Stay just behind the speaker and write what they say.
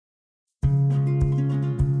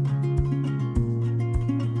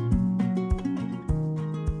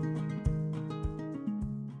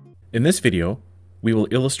In this video, we will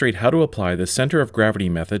illustrate how to apply the center of gravity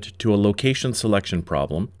method to a location selection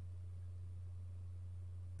problem.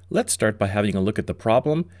 Let's start by having a look at the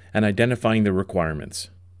problem and identifying the requirements.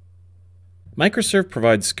 Microserve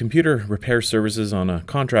provides computer repair services on a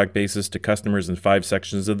contract basis to customers in 5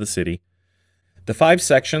 sections of the city. The 5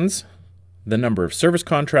 sections, the number of service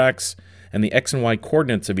contracts, and the X and Y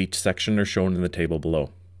coordinates of each section are shown in the table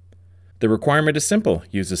below. The requirement is simple.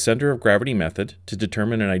 Use the center of gravity method to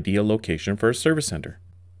determine an ideal location for a service center.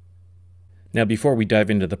 Now, before we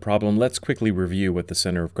dive into the problem, let's quickly review what the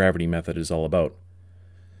center of gravity method is all about.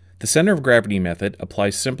 The center of gravity method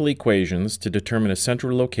applies simple equations to determine a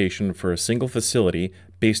central location for a single facility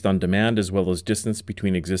based on demand as well as distance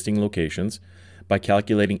between existing locations by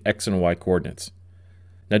calculating X and Y coordinates.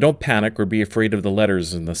 Now, don't panic or be afraid of the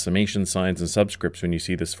letters and the summation signs and subscripts when you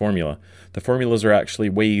see this formula. The formulas are actually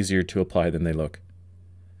way easier to apply than they look.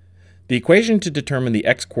 The equation to determine the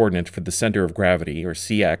X coordinate for the center of gravity, or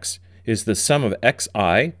Cx, is the sum of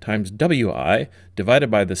xi times wi divided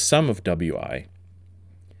by the sum of wi.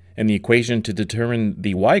 And the equation to determine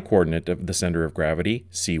the Y coordinate of the center of gravity,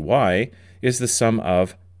 Cy, is the sum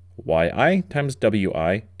of yi times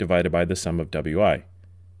wi divided by the sum of wi.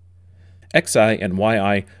 Xi and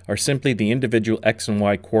yi are simply the individual X and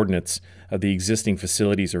Y coordinates of the existing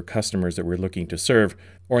facilities or customers that we're looking to serve,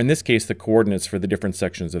 or in this case, the coordinates for the different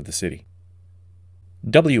sections of the city.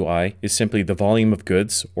 Wi is simply the volume of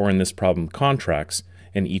goods, or in this problem, contracts,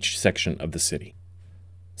 in each section of the city.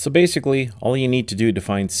 So basically, all you need to do to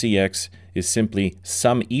find Cx is simply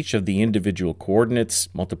sum each of the individual coordinates,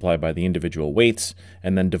 multiply by the individual weights,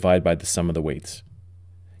 and then divide by the sum of the weights.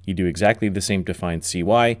 You do exactly the same to find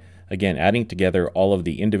Cy, again adding together all of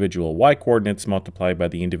the individual Y coordinates multiplied by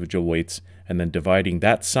the individual weights, and then dividing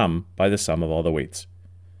that sum by the sum of all the weights.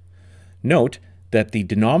 Note that the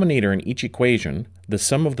denominator in each equation, the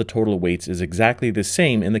sum of the total weights, is exactly the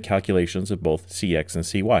same in the calculations of both Cx and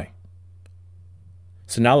Cy.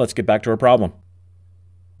 So now let's get back to our problem.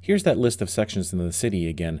 Here's that list of sections in the city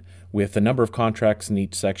again, with the number of contracts in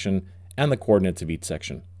each section and the coordinates of each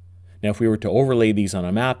section. Now, if we were to overlay these on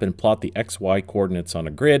a map and plot the XY coordinates on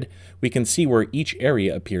a grid, we can see where each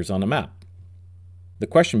area appears on a map. The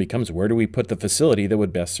question becomes, where do we put the facility that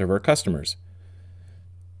would best serve our customers?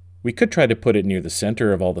 We could try to put it near the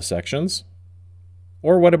center of all the sections.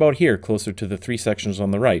 Or what about here, closer to the 3 sections on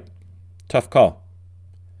the right? Tough call.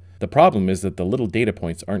 The problem is that the little data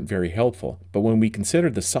points aren't very helpful, but when we consider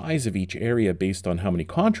the size of each area based on how many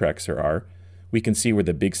contracts there are, we can see where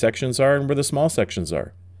the big sections are and where the small sections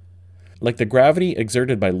are. Like the gravity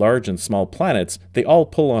exerted by large and small planets, they all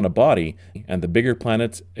pull on a body, and the bigger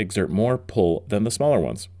planets exert more pull than the smaller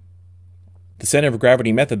ones. The center of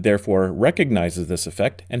gravity method therefore recognizes this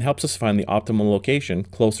effect and helps us find the optimal location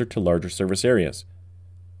closer to larger service areas.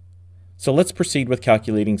 So let's proceed with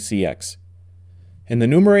calculating Cx. In the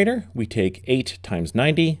numerator, we take 8 times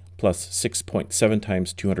 90 plus 6.7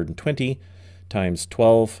 times 220 times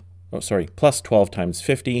plus 12 times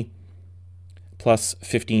 50 plus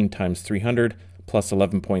 15 times 300, plus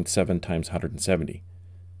 11.7 times 170.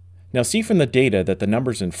 Now see from the data that the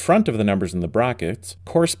numbers in front of the numbers in the brackets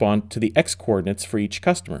correspond to the X coordinates for each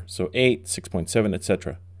customer, so 8, 6.7,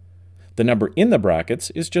 etc. The number in the brackets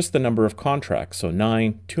is just the number of contracts, so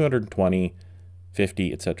 9, 220,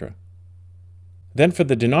 50, etc. Then for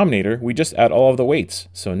the denominator, we just add all of the weights,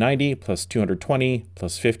 so 90 plus 220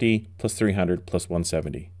 plus 50 plus 300 plus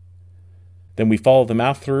 170. Then we follow the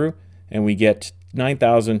math through, and we get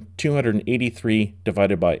 9,283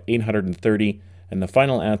 divided by 830, and the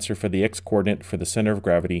final answer for the X coordinate for the center of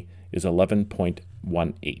gravity is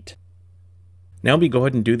 11.18. Now we go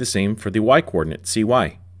ahead and do the same for the Y coordinate,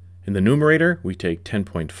 Cy. In the numerator, we take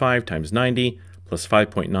 10.5 times 90, plus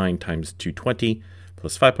 5.9 times 220,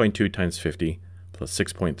 plus 5.2 times 50, plus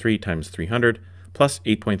 6.3 times 300, plus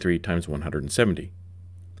 8.3 times 170.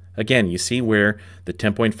 Again, you see where the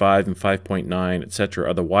 10.5 and 5.9, etc.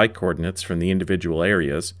 are the Y coordinates from the individual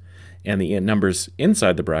areas, and the numbers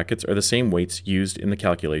inside the brackets are the same weights used in the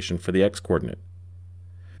calculation for the X coordinate.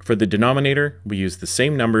 For the denominator, we use the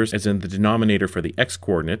same numbers as in the denominator for the X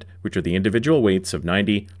coordinate, which are the individual weights of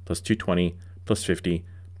 90 plus 220 plus 50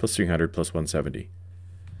 plus 300 plus 170.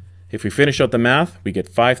 If we finish out the math, we get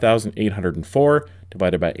 5,804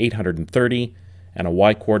 divided by 830, and a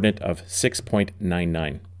Y coordinate of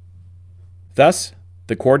 6.99. Thus,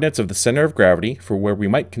 the coordinates of the center of gravity for where we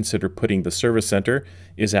might consider putting the service center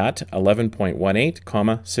is at 11.18,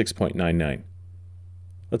 6.99.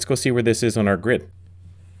 Let's go see where this is on our grid.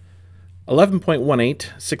 11.18,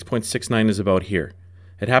 6.69 is about here.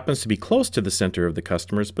 It happens to be close to the center of the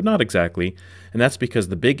customers, but not exactly, and that's because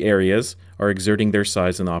the big areas are exerting their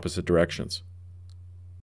size in opposite directions.